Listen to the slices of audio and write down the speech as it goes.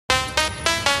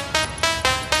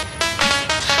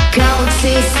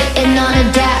teeth sitting on a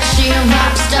dash. She a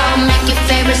rock star, make your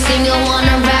favorite singer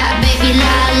wanna rap. Baby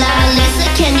la la Lisa,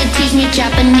 can you teach me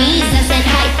Japanese? I said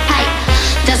hi hi,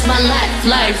 that's my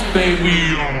life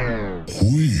baby.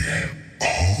 We are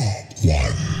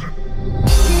one.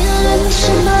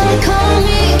 Somebody call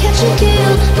me, catch a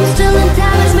kill. I'm still in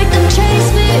diamonds, make them chase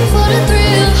me for the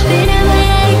thrill. Been in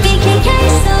my BKK,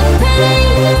 so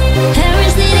pretty.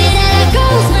 Paris city, that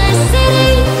goes my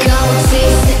city. Gold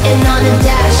teeth sitting on a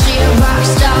dash. She a rock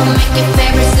star, make your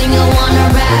favorite singer wanna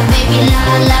rap. Baby la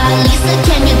la Lisa,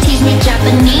 can you teach me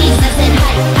Japanese? I said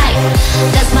hi hi,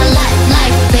 that's my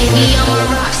life baby. I'm a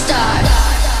rock star.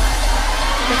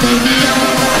 Baby, I'm a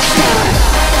rock star.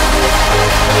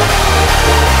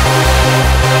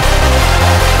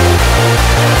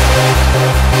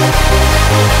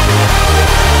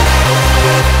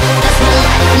 That's my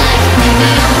life, baby.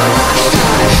 I'm a rock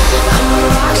star. I'm a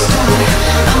rock star.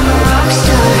 I'm a rock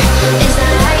star. It's a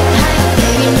hype,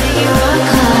 baby. Make it rock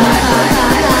hard.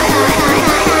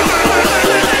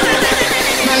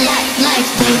 My life,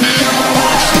 baby. I'm a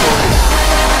rock star.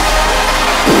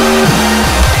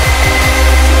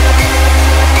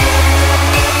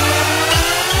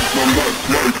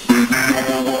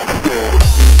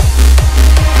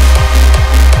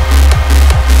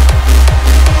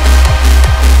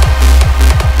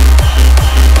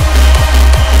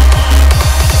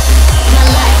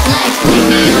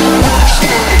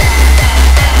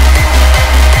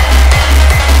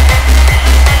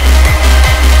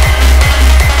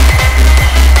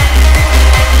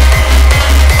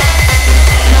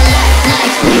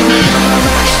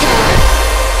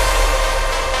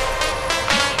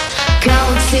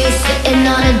 Sitting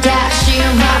on a dash, she a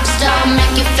rock star,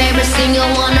 make your favorite singer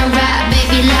wanna rap.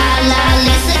 Baby la la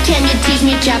Lisa, can you teach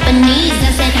me Japanese?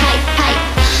 I said hi hi,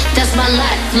 that's my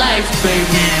life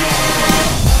baby.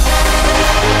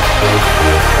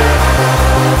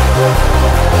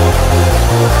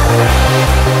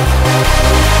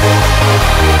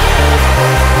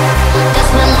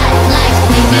 That's my life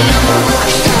baby. I'm a rock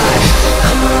star.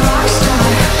 I'm a